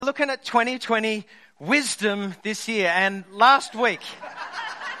Looking at 2020 wisdom this year, and last week,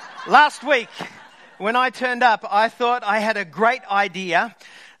 when I turned up, I thought I had a great idea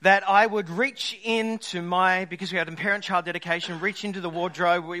that I would reach into because we had a parent-child dedication, reach into the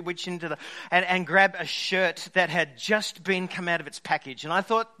wardrobe, and grab a shirt that had just been come out of its package. And I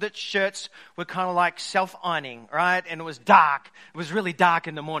thought that shirts were kind of like self-ironing, right? And it was dark. It was really dark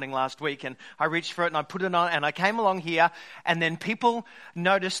in the morning last week, and I reached for it and I put it on, and I came along here, and then people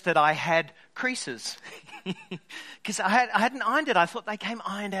noticed that I had creases. Because I hadn't ironed it. I thought they came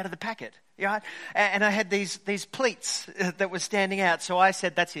ironed out of the packet. Right? And I had these pleats that were standing out. So I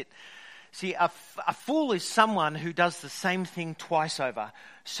said, that's it. See, a fool is someone who does the same thing twice over.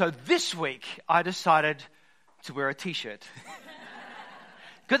 So this week, I decided to wear a t-shirt.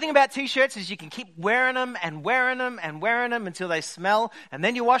 Good thing about t-shirts is you can keep wearing them and wearing them and wearing them until they smell, and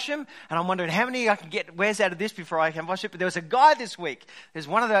then you wash them. And I'm wondering how many I can get wears out of this before I can wash it. But there was a guy this week. There's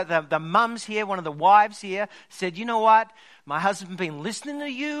one of the mums here, one of the wives here, said, you know what? My husband's been listening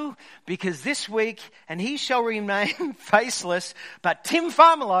to you because this week, and he shall remain faceless, but Tim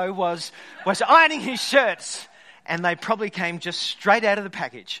Farmelo was ironing his shirts, and they probably came just straight out of the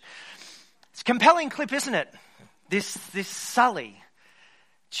package. It's a compelling clip, isn't it? This Sully.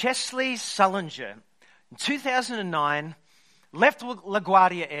 Chesley Sullinger, in 2009, left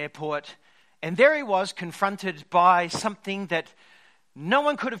LaGuardia Airport, and there he was confronted by something that no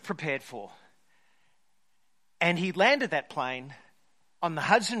one could have prepared for. And he landed that plane on the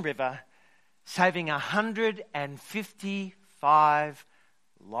Hudson River, saving 155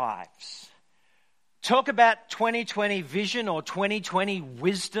 lives. Talk about 2020 vision or 2020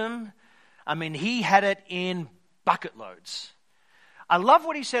 wisdom. I mean, he had it in bucket loads. I love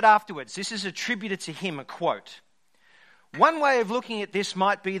what he said afterwards. This is attributed to him, a quote. One way of looking at this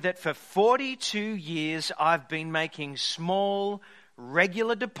might be that for 42 years I've been making small,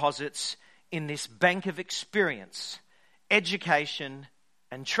 regular deposits in this bank of experience, education,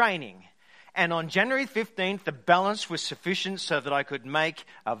 and training. And on January 15th, the balance was sufficient so that I could make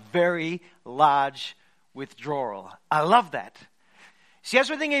a very large withdrawal. I love that. See, as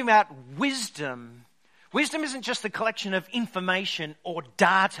we're thinking about wisdom isn't just the collection of information or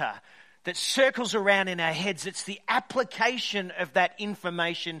data that circles around in our heads. It's the application of that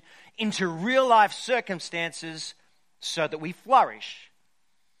information into real life circumstances so that we flourish.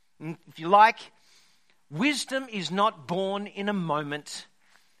 And if you like, wisdom is not born in a moment.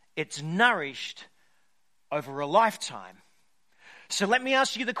 It's nourished over a lifetime. So let me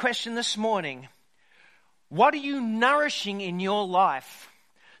ask you the question this morning. What are you nourishing in your life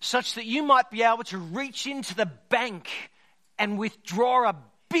such that you might be able to reach into the bank and withdraw a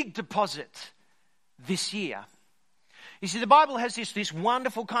big deposit this year? You see, the Bible has this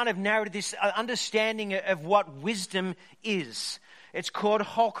wonderful kind of narrative, this understanding of what wisdom is. It's called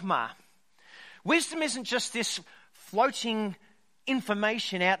Chokmah. Wisdom isn't just this floating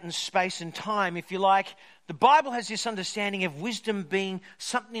information out in space and time, if you like. The Bible has this understanding of wisdom being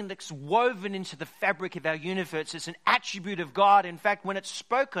something that's woven into the fabric of our universe. It's an attribute of God. In fact, when it's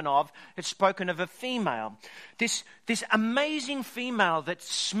spoken of a female. This amazing female that's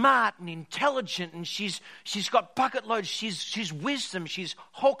smart and intelligent, and she's got bucket loads. She's wisdom. She's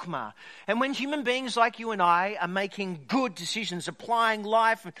Chokmah. And when human beings like you and I are making good decisions, applying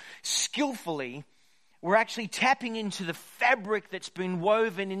life skillfully, we're actually tapping into the fabric that's been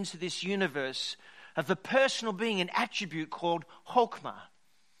woven into this universe of the personal being, an attribute called Chokmah.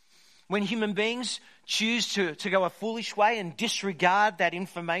 When human beings choose to go a foolish way and disregard that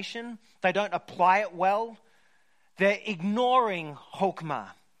information, they don't apply it well, they're ignoring Chokmah.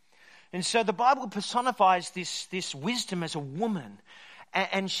 And so the Bible personifies this wisdom as a woman,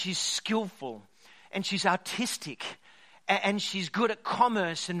 and she's skillful, and she's artistic, and she's good at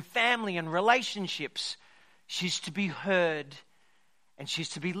commerce and family and relationships. She's to be heard, and she's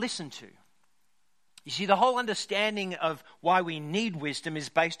to be listened to. You see, the whole understanding of why we need wisdom is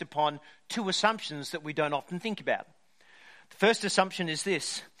based upon two assumptions that we don't often think about. The first assumption is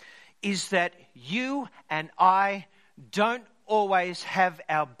this, is that you and I don't always have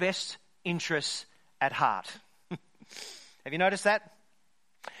our best interests at heart. Have you noticed that?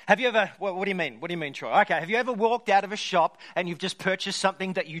 Have you ever, what do you mean? What do you mean, Troy? Okay, have you ever walked out of a shop and you've just purchased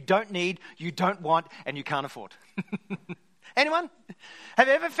something that you don't need, you don't want, and you can't afford? Anyone? Have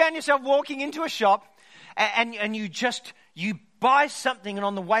you ever found yourself walking into a shop and you buy something, and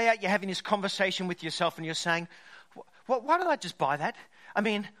on the way out you're having this conversation with yourself and you're saying, why did I just buy that? I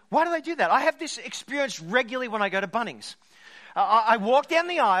mean, why do they do that? I have this experience regularly when I go to Bunnings. I walk down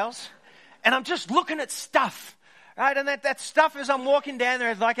the aisles and I'm just looking at stuff, right? And that stuff, as I'm walking down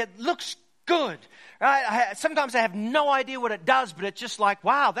there, like, it looks good, right? Sometimes I have no idea what it does, but it's just like,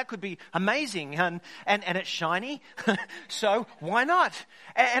 wow, that could be amazing, and it's shiny, so why not?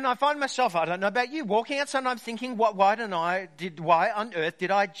 And I find myself, I don't know about you, walking out sometimes thinking, why on earth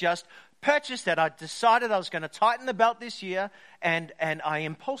did I just purchase that? I decided I was going to tighten the belt this year, and I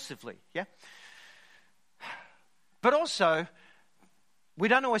impulsively, yeah? But also, we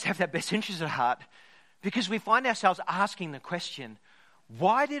don't always have that best interest at heart, because we find ourselves asking the question,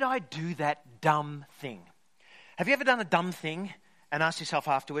 why did I do that dumb thing? Have you ever done a dumb thing and asked yourself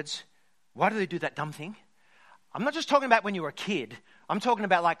afterwards, why did I do that dumb thing? I'm not just talking about when you were a kid. I'm talking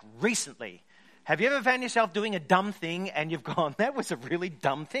about like recently. Have you ever found yourself doing a dumb thing and you've gone, that was a really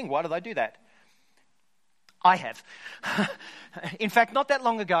dumb thing. Why did I do that? I have. In fact, not that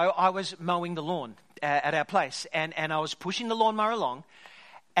long ago, I was mowing the lawn at our place, and I was pushing the lawnmower along.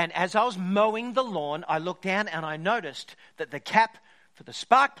 And as I was mowing the lawn, I looked down and I noticed that the cap for the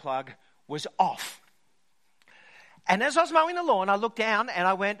spark plug was off. And as I was mowing the lawn, I looked down and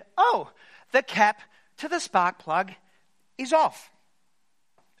I went, oh, the cap to the spark plug is off.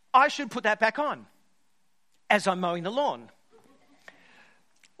 I should put that back on as I'm mowing the lawn.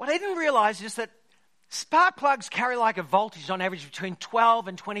 What I didn't realize is that spark plugs carry like a voltage on average between 12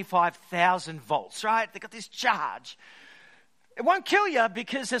 and 25,000 volts, right? They've got this charge. It won't kill you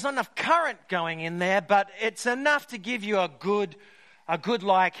because there's not enough current going in there, but it's enough to give you a good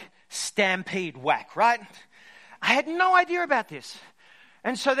like stampede whack, right? I had no idea about this.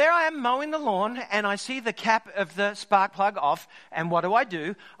 And so there I am mowing the lawn and I see the cap of the spark plug off, and what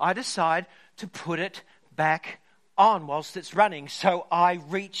do? I decide to put it back on whilst it's running. So I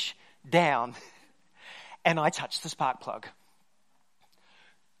reach down and I touch the spark plug.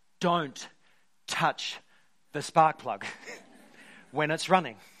 Don't touch the spark plug when it's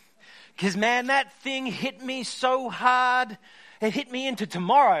running. Because man, that thing hit me so hard. It hit me into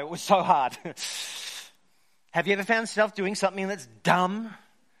tomorrow. It was so hard. Have you ever found yourself doing something that's dumb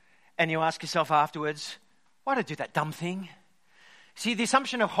and you ask yourself afterwards, why did I do that dumb thing? See, the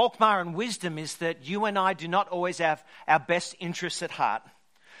assumption of Chokmah and wisdom is that you and I do not always have our best interests at heart.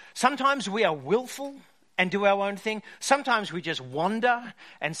 Sometimes we are willful and do our own thing. Sometimes we just wander,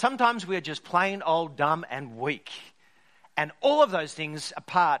 and sometimes we are just plain old dumb and weak. And all of those things are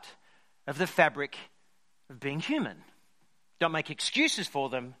part of the fabric of being human. Don't make excuses for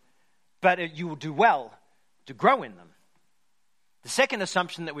them, but you will do well to grow in them. The second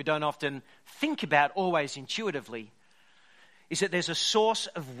assumption that we don't often think about always intuitively is that there's a source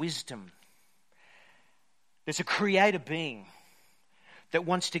of wisdom. There's a creator being that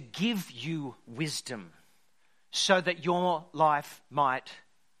wants to give you wisdom so that your life might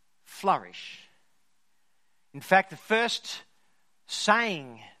flourish. In fact, the first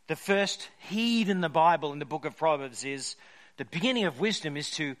saying, the first heed in the Bible in the book of Proverbs is the beginning of wisdom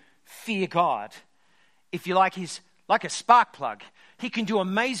is to fear God. If you like, he's like a spark plug. He can do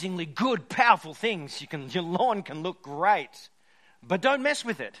amazingly good, powerful things. Your lawn can look great, but don't mess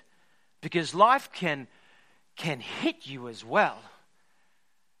with it, because life can hit you as well.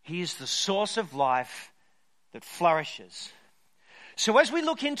 He is the source of life that flourishes. So as we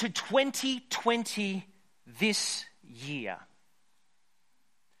look into 2020 this year,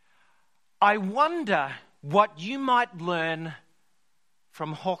 I wonder what you might learn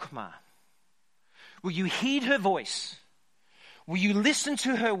from Chokmah. Will you heed her voice? Will you listen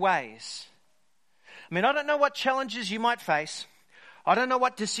to her ways? I mean, I don't know what challenges you might face. I don't know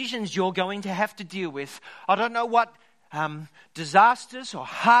what decisions you're going to have to deal with. I don't know what disasters or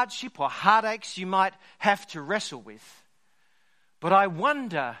hardship or heartaches you might have to wrestle with. But I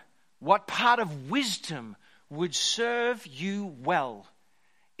wonder what part of wisdom would serve you well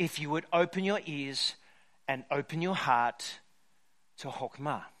if you would open your ears and open your heart to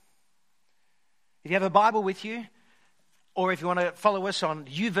Chokmah. If you have a Bible with you, or if you want to follow us on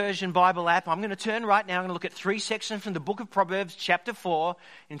YouVersion Bible app, I'm going to turn right now. I'm going to look at 3 sections from the book of Proverbs, chapter 4,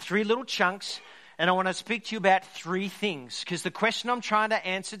 in 3 little chunks. And I want to speak to you about 3 things, because the question I'm trying to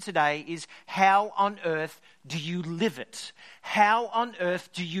answer today is, how on earth do you live it? How on earth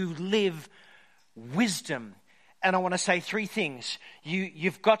do you live wisdom? And I want to say 3 things.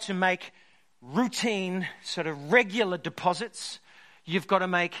 You've got to make routine, sort of regular deposits. You've got to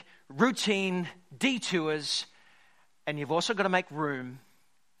make routine detours. And you've also got to make room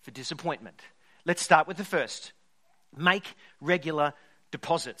for disappointment. Let's start with the first. Make regular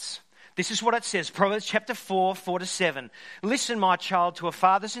deposits. This is what it says, Proverbs chapter 4, 4-7. Listen, my child, to a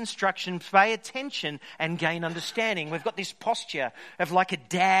father's instruction, pay attention and gain understanding. We've got this posture of like a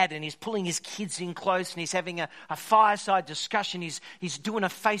dad, and he's pulling his kids in close, and he's having a fireside discussion. He's doing a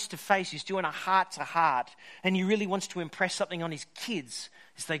face-to-face, he's doing a heart-to-heart, and he really wants to impress something on his kids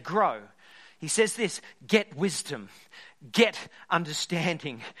as they grow. He says this, get wisdom, get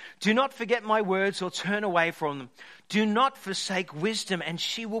understanding. Do not forget my words or turn away from them. Do not forsake wisdom, and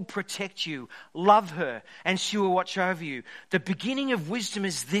she will protect you. Love her, and she will watch over you. The beginning of wisdom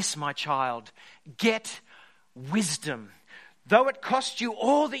is this, my child. Get wisdom. Though it cost you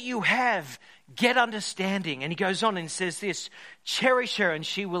all that you have, get understanding. And he goes on and says this, cherish her and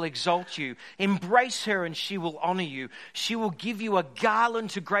she will exalt you. Embrace her and she will honor you. She will give you a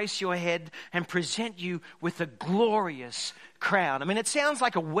garland to grace your head and present you with a glorious crown. I mean, it sounds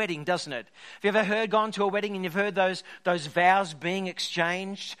like a wedding, doesn't it? Have you ever gone to a wedding and you've heard those vows being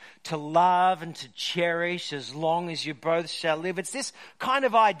exchanged to love and to cherish as long as you both shall live? It's this kind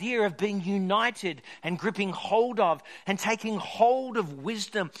of idea of being united and gripping hold of and taking hold of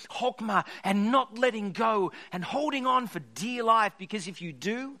wisdom, chokmah, and not letting go and holding on for dear life, because if you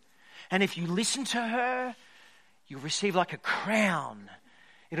do, and if you listen to her, you'll receive like a crown.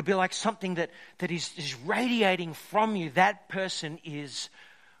 It'll be like something that is radiating from you. That person is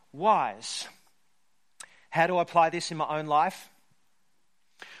wise. How do I apply this in my own life?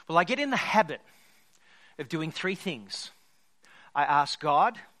 Well, I get in the habit of doing three things. I ask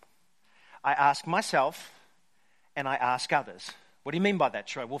God, I ask myself, and I ask others. What do you mean by that,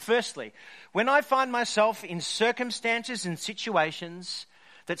 Troy? Well, firstly, when I find myself in circumstances and situations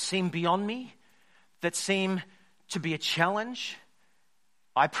that seem beyond me, that seem to be a challenge,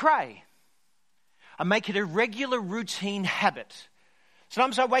 I pray. I make it a regular routine habit.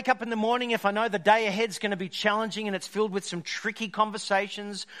 Sometimes I wake up in the morning if I know the day ahead's going to be challenging and it's filled with some tricky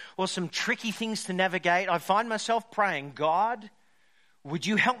conversations or some tricky things to navigate. I find myself praying, God, would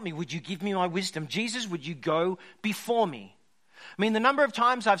you help me? Would you give me my wisdom? Jesus, would you go before me? I mean, the number of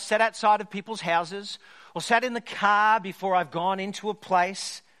times I've sat outside of people's houses or sat in the car before I've gone into a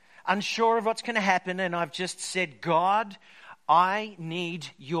place, unsure of what's going to happen, and I've just said, God, I need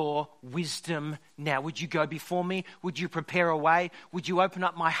your wisdom now. Would you go before me? Would you prepare a way? Would you open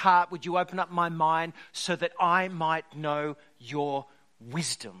up my heart? Would you open up my mind so that I might know your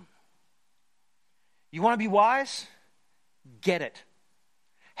wisdom? You want to be wise? Get it.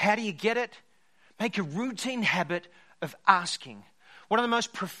 How do you get it? Make a routine habit of asking. One of the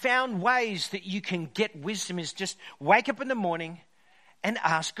most profound ways that you can get wisdom is just wake up in the morning and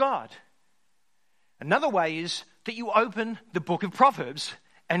ask God. Another way is that you open the book of Proverbs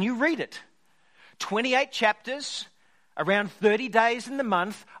and you read it. 28 chapters, around 30 days in the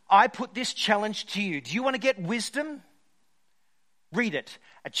month. I put this challenge to you. Do you want to get wisdom? Read it.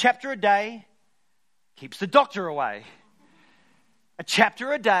 A chapter a day keeps the doctor away. A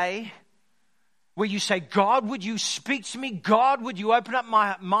chapter a day where you say, God, would you speak to me? God, would you open up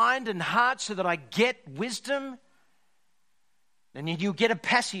my mind and heart so that I get wisdom? And then you get a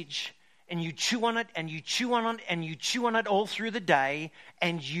passage and you chew on it and you chew on it and you chew on it all through the day,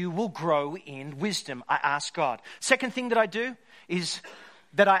 and you will grow in wisdom. I ask God. Second thing that I do is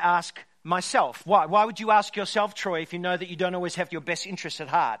that I ask myself. Why? Why would you ask yourself, Troy, if you know that you don't always have your best interests at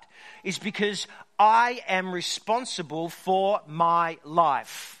heart? Is because I am responsible for my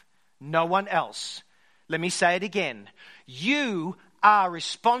life. No one else. Let me say it again. You are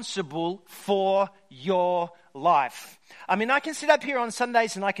responsible for your life. I mean, I can sit up here on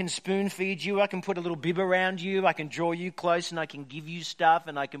Sundays and I can spoon feed you. I can put a little bib around you. I can draw you close and I can give you stuff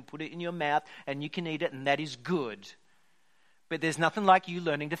and I can put it in your mouth and you can eat it, and that is good. But there's nothing like you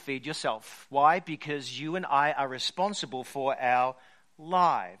learning to feed yourself. Why? Because you and I are responsible for our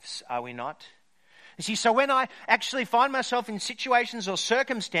lives, are we not? You see, so when I actually find myself in situations or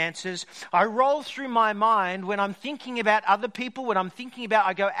circumstances, I roll through my mind when I'm thinking about other people, when I'm thinking about,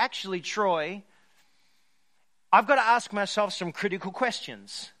 I go, actually, Troy, I've got to ask myself some critical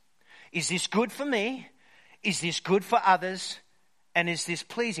questions. Is this good for me? Is this good for others? And is this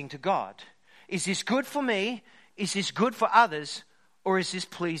pleasing to God? Is this good for me? Is this good for others? Or is this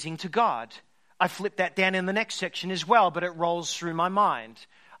pleasing to God? I flip that down in the next section as well, but it rolls through my mind.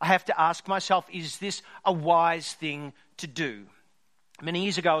 I have to ask myself, is this a wise thing to do? Many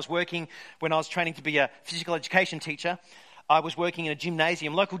years ago, I was working, when I was training to be a physical education teacher, I was working in a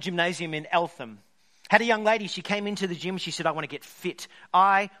gymnasium, local gymnasium in Eltham. Had a young lady, she came into the gym, she said, I want to get fit.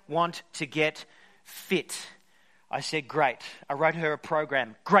 I want to get fit. I said, great. I wrote her a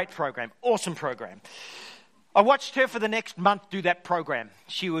program, great program, awesome program. I watched her for the next month do that program.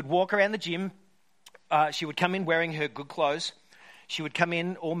 She would walk around the gym. She would come in wearing her good clothes. She would come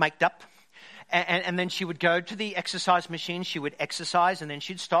in all maked up, and then she would go to the exercise machine. She would exercise, and then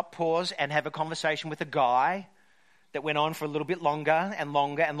she'd stop, pause, and have a conversation with a guy that went on for a little bit longer and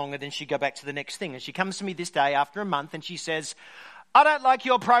longer and longer. Then she'd go back to the next thing. And she comes to me this day after a month, and she says, I don't like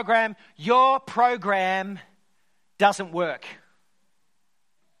your program. Your program doesn't work.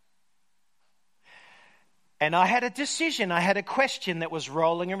 And I had a decision, I had a question that was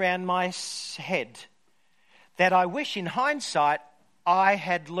rolling around my head that I wish in hindsight I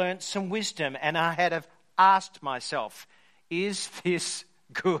had learnt some wisdom and I had have asked myself, is this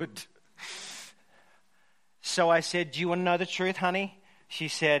good? So I said, do you want to know the truth, honey? She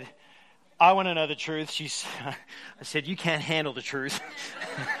said, I want to know the truth. I said, you can't handle the truth.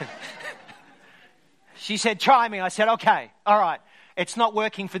 She said, try me. I said, okay, all right. It's not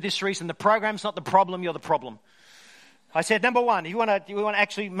working for this reason. The program's not the problem, you're the problem. I said, number one, you want to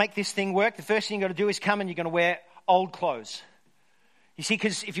actually make this thing work, the first thing you've got to do is come and you're going to wear old clothes. You see,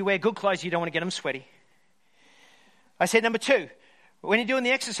 because if you wear good clothes, you don't want to get them sweaty. I said, number two, when you're doing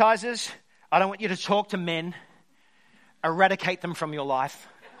the exercises, I don't want you to talk to men, eradicate them from your life.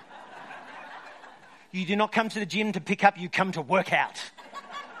 You do not come to the gym to pick up, you come to work out.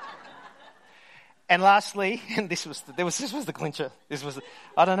 And lastly, and this was the clincher.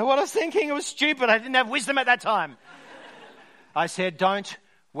 I don't know what I was thinking. It was stupid. I didn't have wisdom at that time. I said, don't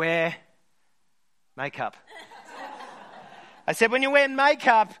wear makeup. I said, when you wear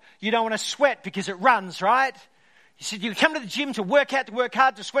makeup, you don't want to sweat because it runs, right? He said, you come to the gym to work out, to work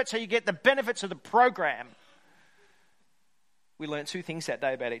hard, to sweat so you get the benefits of the program. We learned two things that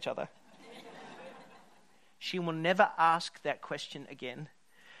day about each other. She will never ask that question again.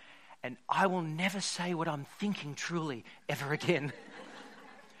 And I will never say what I'm thinking truly ever again.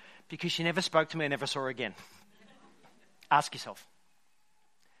 Because she never spoke to me and never saw her again. Ask yourself.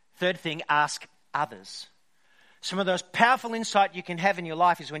 Third thing, ask others. Some of those powerful insight you can have in your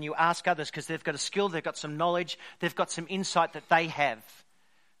life is when you ask others because they've got a skill, they've got some knowledge, they've got some insight that they have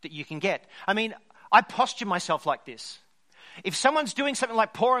that you can get. I mean, I posture myself like this. If someone's doing something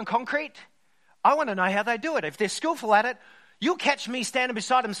like pouring concrete, I want to know how they do it. If they're skillful at it, you'll catch me standing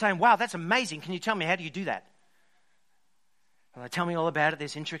beside them saying, wow, that's amazing. Can you tell me, how do you do that? And they tell me all about it.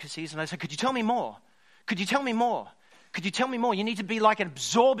 There's intricacies. And I say, could you tell me more? Could you tell me more? Could you tell me more? You need to be like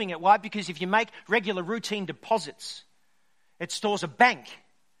absorbing it. Why? Because if you make regular routine deposits, it stores a bank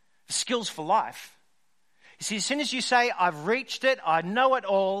of skills for life. You see, as soon as you say, I've reached it, I know it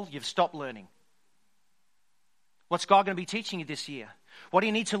all, you've stopped learning. What's God going to be teaching you this year? What do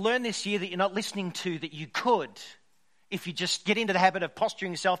you need to learn this year that you're not listening to that you could if you just get into the habit of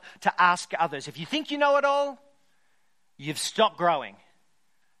posturing yourself to ask others? If you think you know it all, you've stopped growing.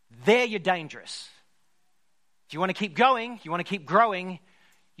 There you're dangerous. If you want to keep going, you want to keep growing,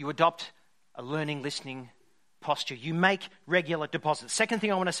 you adopt a learning, listening posture. You make regular deposits. Second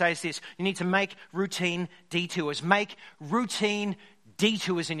thing I want to say is this. You need to make routine detours. Make routine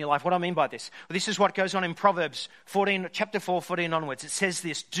detours in your life. What do I mean by this? Well, this is what goes on in Proverbs 14, chapter 4, 14 onwards. It says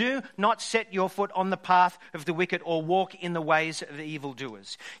this, do not set your foot on the path of the wicked or walk in the ways of the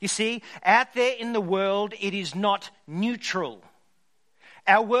evildoers. You see, out there in the world, it is not neutral.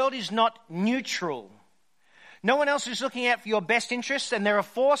 Our world is not neutral. No one else is looking out for your best interests, and there are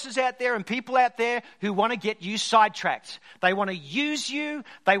forces out there and people out there who want to get you sidetracked. They want to use you.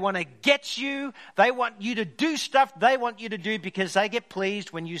 They want to get you. They want you to do stuff they want you to do because they get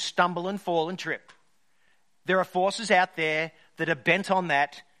pleased when you stumble and fall and trip. There are forces out there that are bent on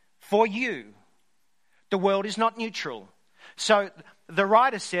that for you. The world is not neutral. So the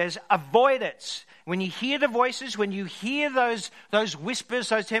writer says, avoid it. When you hear the voices, when you hear those whispers,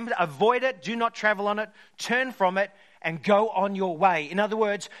 those tempers, avoid it, do not travel on it, turn from it, and go on your way. In other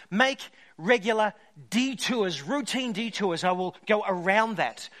words, make regular detours, routine detours. I will go around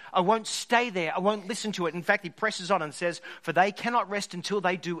that. I won't stay there. I won't listen to it. In fact, he presses on and says, for they cannot rest until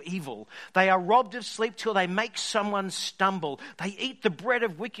they do evil. They are robbed of sleep till they make someone stumble. They eat the bread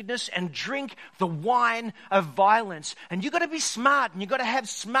of wickedness and drink the wine of violence. And you've got to be smart, and you've got to have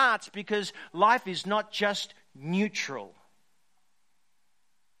smarts because life is not just neutral.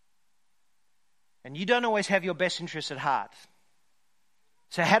 And you don't always have your best interests at heart.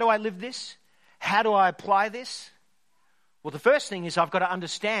 So how do I live this? How do I apply this? Well, the first thing is I've got to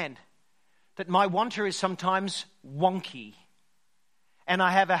understand that my wanter is sometimes wonky. And I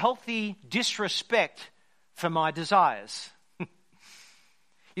have a healthy disrespect for my desires.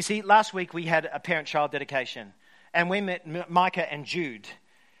 You see, last week we had a parent-child dedication. And we met Micah and Jude.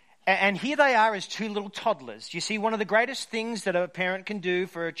 And here they are as two little toddlers. You see, one of the greatest things that a parent can do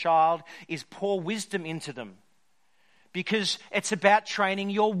for a child is pour wisdom into them. Because it's about training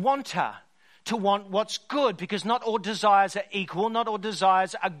your wanter to want what's good. Because not all desires are equal. Not all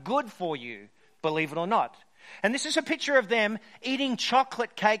desires are good for you, believe it or not. And this is a picture of them eating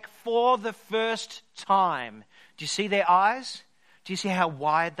chocolate cake for the first time. Do you see their eyes? Do you see how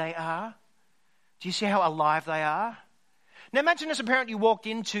wide they are? Do you see how alive they are? Now imagine as a parent you walked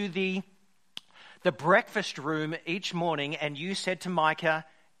into the breakfast room each morning and you said to Micah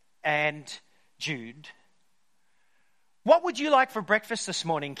and Jude, What would you like for breakfast this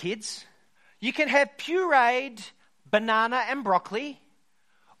morning, kids? You can have pureed banana and broccoli,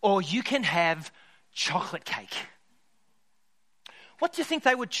 or you can have chocolate cake. What do you think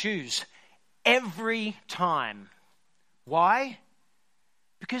they would choose every time? Why?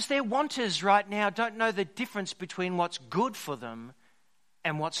 Because their wanters right now don't know the difference between what's good for them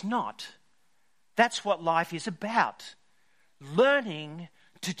and what's not. That's what life is about. Learning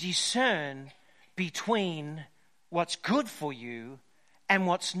to discern between what's good for you and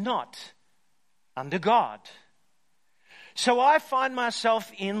what's not under God. So I find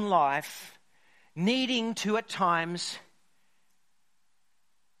myself in life needing to at times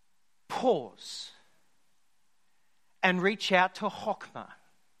pause and reach out to Chokmah.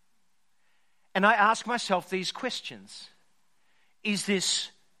 And I ask myself these questions. Is this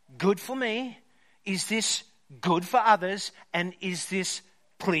good for me? Is this good for others? And is this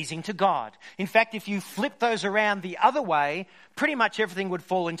pleasing to God? In fact, if you flip those around the other way, pretty much everything would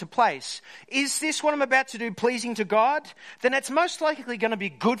fall into place. Is this what I'm about to do pleasing to God? Then it's most likely going to be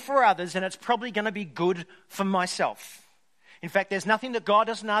good for others, and it's probably going to be good for myself. In fact, there's nothing that God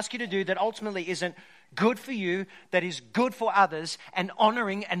doesn't ask you to do that ultimately isn't good for you, that is good for others, and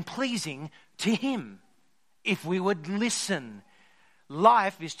honoring and pleasing to Him. If we would listen,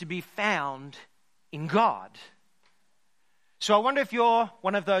 life is to be found in God. So I wonder if you're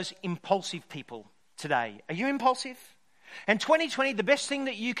one of those impulsive people today. Are you impulsive? And 2020, the best thing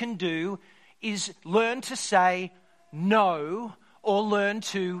that you can do is learn to say no or learn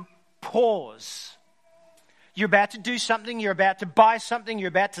to pause. You're about to do something, you're about to buy something, you're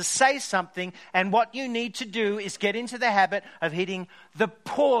about to say something, and what you need to do is get into the habit of hitting the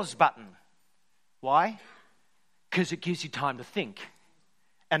pause button. Why? Because it gives you time to think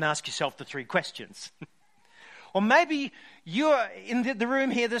and ask yourself the 3 questions. Or maybe you're in the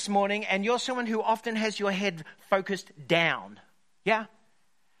room here this morning and you're someone who often has your head focused down. Yeah?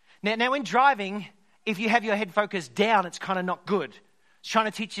 Now in driving, if you have your head focused down, it's kind of not good. I was trying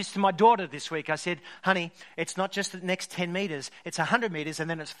to teach this to my daughter this week. I said, honey, it's not just the next 10 meters, it's 100 meters and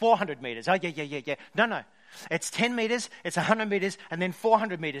then it's 400 meters. Oh, yeah. No. It's 10 meters, it's 100 meters and then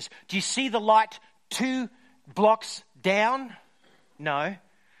 400 meters. Do you see the light 2 blocks down? No.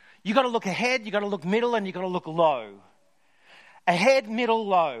 You got to look ahead, you got to look middle, and you got to look low. Ahead, middle,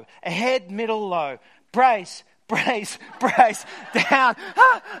 low. Ahead, middle, low. Brace, down.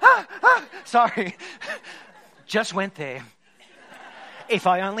 Sorry. Just went there. If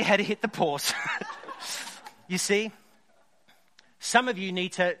I only had to hit the pause. You see, some of you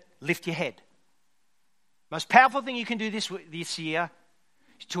need to lift your head. Most powerful thing you can do this year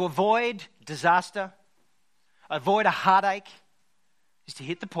is to avoid disaster, avoid a heartache, is to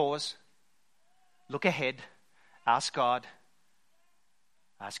hit the pause, look ahead, ask God,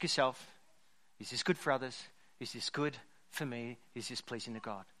 ask yourself, is this good for others? Is this good for me? Is this pleasing to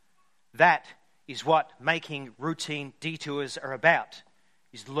God? That is what making routine detours are about,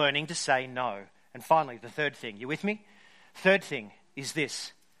 is learning to say no. And finally, the third thing, you with me? Third thing is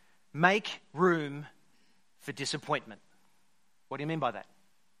this: make room for disappointment. What do you mean by that?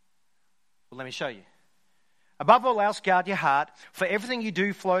 Well, let me show you. Above all else, guard your heart, for everything you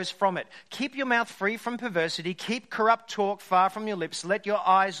do flows from it. Keep your mouth free from perversity. Keep corrupt talk far from your lips. Let your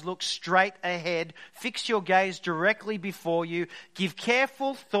eyes look straight ahead. Fix your gaze directly before you. Give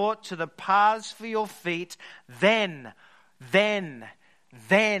careful thought to the paths for your feet. Then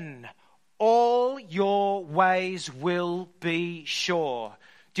all your ways will be sure.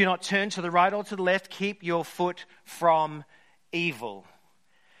 Do not turn to the right or to the left. Keep your foot from evil.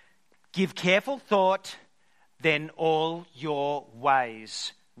 Give careful thought, then all your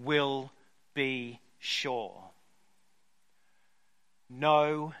ways will be sure.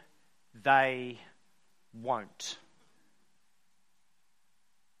 No, they won't.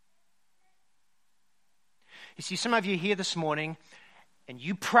 You see, some of you here this morning, and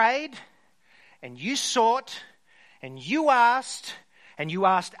you prayed, and you sought, and you asked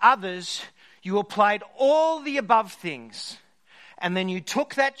others, you applied all the above things, and then you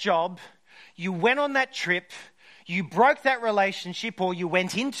took that job, you went on that trip, you broke that relationship, or you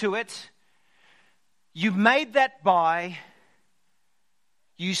went into it, you made that buy,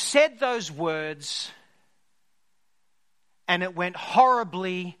 you said those words, and it went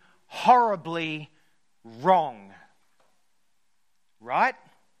horribly, horribly wrong. Right?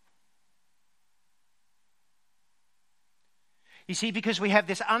 You see, because we have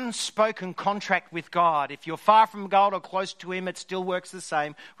this unspoken contract with God. If you're far from God or close to Him, it still works the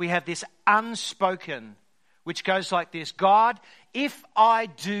same. We have this unspoken, which goes like this: God, if I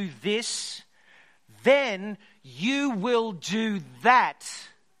do this, then you will do that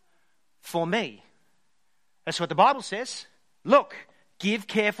for me. That's what the Bible says. Look, give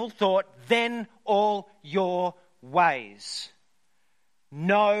careful thought, then all your ways.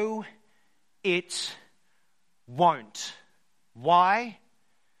 No, it won't. Why?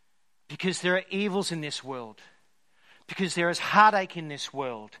 Because there are evils in this world. Because there is heartache in this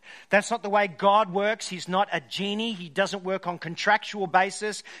world. That's not the way God works. He's not a genie. He doesn't work on contractual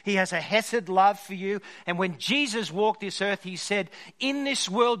basis. He has a hesed love for you. And when Jesus walked this earth, he said, in this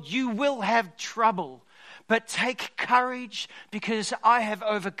world you will have trouble, but take courage because I have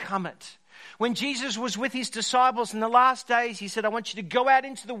overcome it. When Jesus was with his disciples in the last days, he said, I want you to go out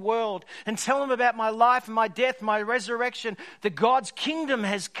into the world and tell them about my life and my death, my resurrection, that God's kingdom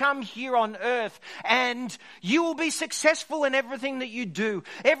has come here on earth, and you will be successful in everything that you do.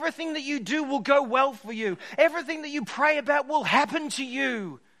 Everything that you do will go well for you. Everything that you pray about will happen to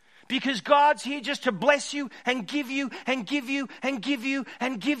you, because God's here just to bless you and give you and give you and give you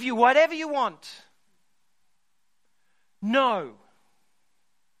and give you whatever you want. No.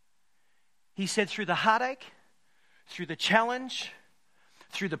 He said, through the heartache, through the challenge,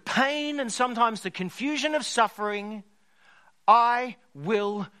 through the pain and sometimes the confusion of suffering, I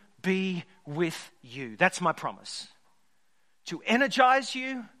will be with you. That's my promise. To energize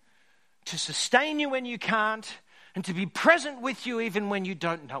you, to sustain you when you can't, and to be present with you even when you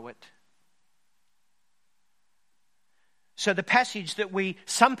don't know it. So the passage that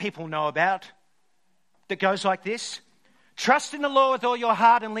some people know about, that goes like this: trust in the Lord with all your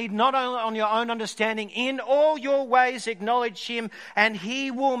heart and lean not on your own understanding. In all your ways acknowledge him, and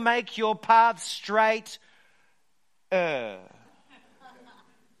he will make your path straight.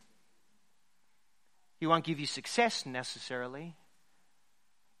 He won't give you success necessarily.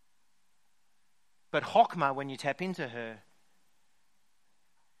 But Chokmah, when you tap into her,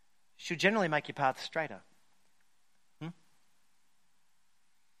 she'll generally make your path straighter. I'm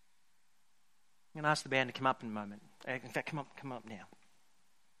going to ask the band to come up in a moment. In fact, come up now.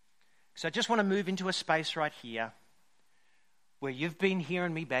 So I just want to move into a space right here where you've been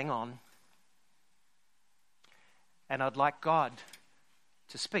hearing me bang on, and I'd like God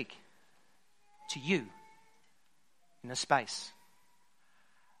to speak to you in a space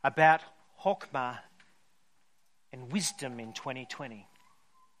about Chokmah and wisdom in 2020.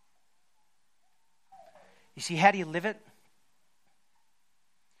 You see, how do you live it?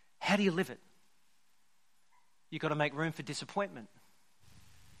 How do you live it? You've got to make room for disappointment.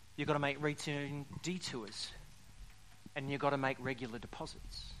 You've got to make routine detours. And you've got to make regular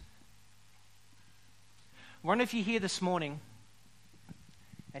deposits. I wonder if you're here this morning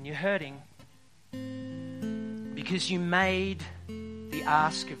and you're hurting because you made the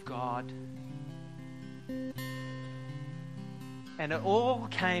ask of God and it all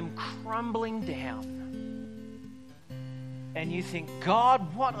came crumbling down. And you think,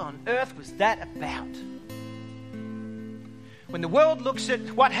 God, what on earth was that about? When the world looks at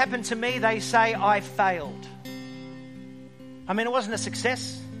what happened to me, they say I failed. I mean, it wasn't a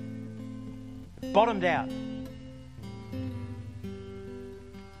success. It bottomed out.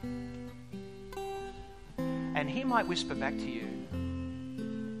 And he might whisper back to you,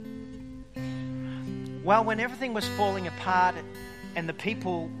 well, when everything was falling apart and the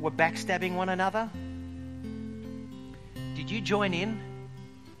people were backstabbing one another, did you join in?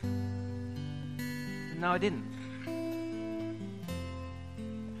 No, I didn't.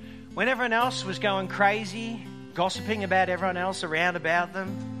 When everyone else was going crazy, gossiping about everyone else around about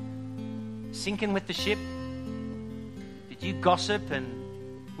them, sinking with the ship, did you gossip and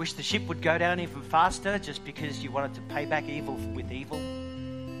wish the ship would go down even faster just because you wanted to pay back evil with evil?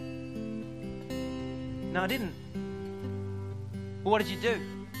 No, I didn't. Well, what did you do?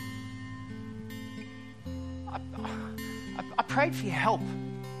 I prayed for your help.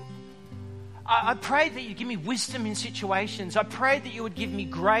 I prayed that you'd give me wisdom in situations. I prayed that you would give me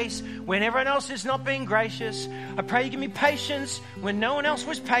grace when everyone else is not being gracious. I prayed you give me patience when no one else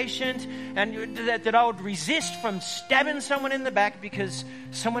was patient, and that I would resist from stabbing someone in the back because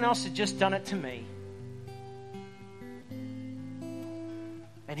someone else had just done it to me.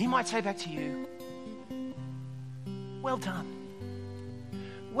 And he might say back to you, well done.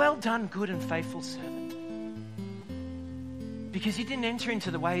 Well done, good and faithful servant. Because you didn't enter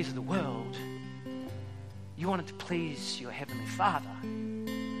into the ways of the world. You wanted to please your Heavenly Father.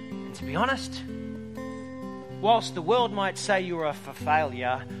 And to be honest, whilst the world might say you're a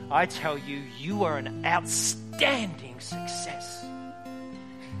failure, I tell you, you are an outstanding success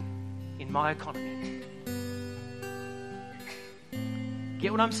in my economy.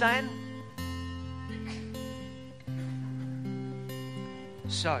 Get what I'm saying?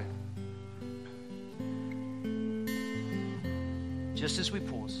 So, just as we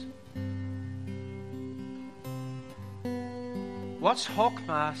pause, What's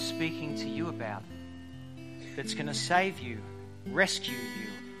Hokmah speaking to you about that's going to save you, rescue you,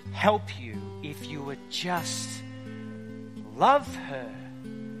 help you if you would just love her,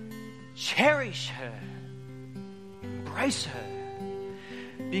 cherish her, embrace her?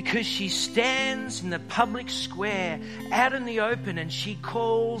 Because she stands in the public square out in the open and she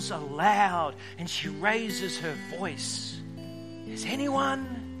calls aloud and she raises her voice. Does anyone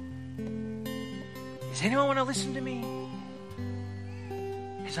want to listen to me?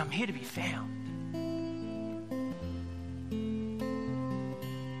 Because I'm here to be found.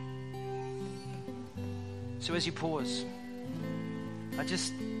 So as you pause, I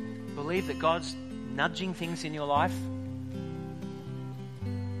just believe that God's nudging things in your life.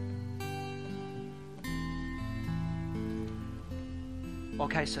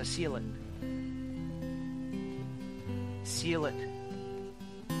 Okay, so seal it. Seal it.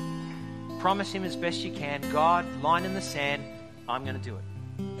 Promise him as best you can. God, line in the sand, I'm going to do it.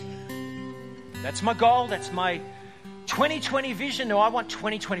 That's my goal. That's my 2020 vision. No, I want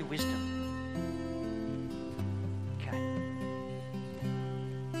 2020 wisdom. Okay.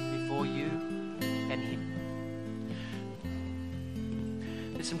 Before you and him.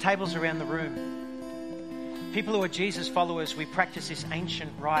 There's some tables around the room. People who are Jesus followers, we practice this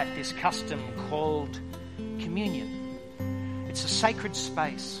ancient rite, this custom called communion. It's a sacred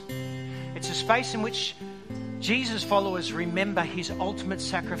space. It's a space in which Jesus followers remember his ultimate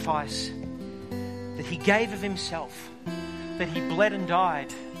sacrifice, that he gave of himself, that he bled and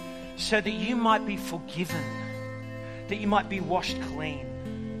died so that you might be forgiven, that you might be washed clean.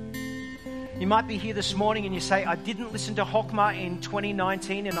 You might be here this morning and you say, I didn't listen to Hokmah in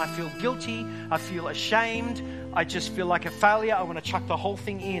 2019 and I feel guilty, I feel ashamed, I just feel like a failure, I want to chuck the whole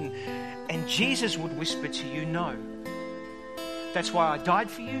thing in. And Jesus would whisper to you, no. That's why I died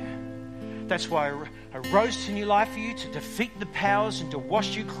for you. That's why I rose to new life for you, to defeat the powers and to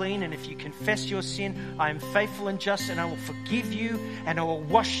wash you clean. And if you confess your sin, I am faithful and just and I will forgive you and I will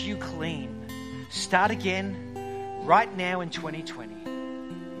wash you clean. Start again right now in 2020.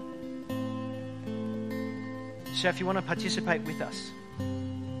 So if you want to participate with us,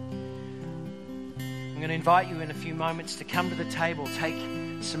 I'm going to invite you in a few moments to come to the table, take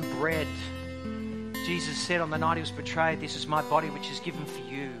some bread. Jesus said on the night he was betrayed, this is my body which is given for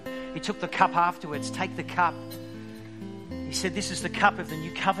you. He took the cup afterwards. Take the cup. He said, this is the cup of the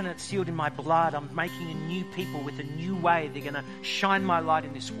new covenant sealed in my blood. I'm making a new people with a new way. They're going to shine my light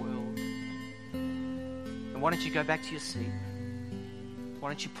in this world. And why don't you go back to your seat? Why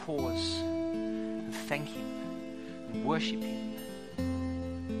don't you pause and thank him and worship him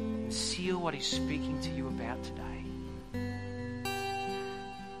and seal what he's speaking to you about today?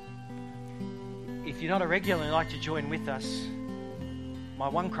 If you're not a regular and you'd like to join with us, my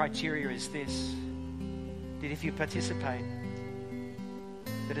one criteria is this, that if you participate,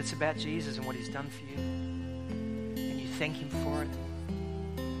 that it's about Jesus and what he's done for you, and you thank him for it.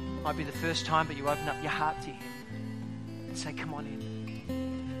 Might be the first time, but you open up your heart to him and say, come on in.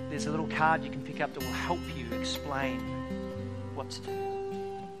 There's a little card you can pick up that will help you explain what to do.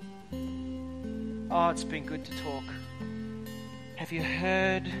 Oh, it's been good to talk. Have you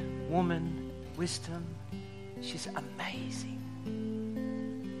heard woman, wisdom? She's amazing.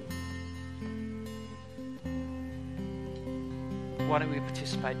 Why don't we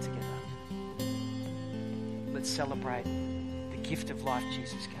participate together? Let's celebrate the gift of life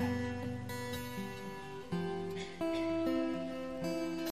Jesus gave.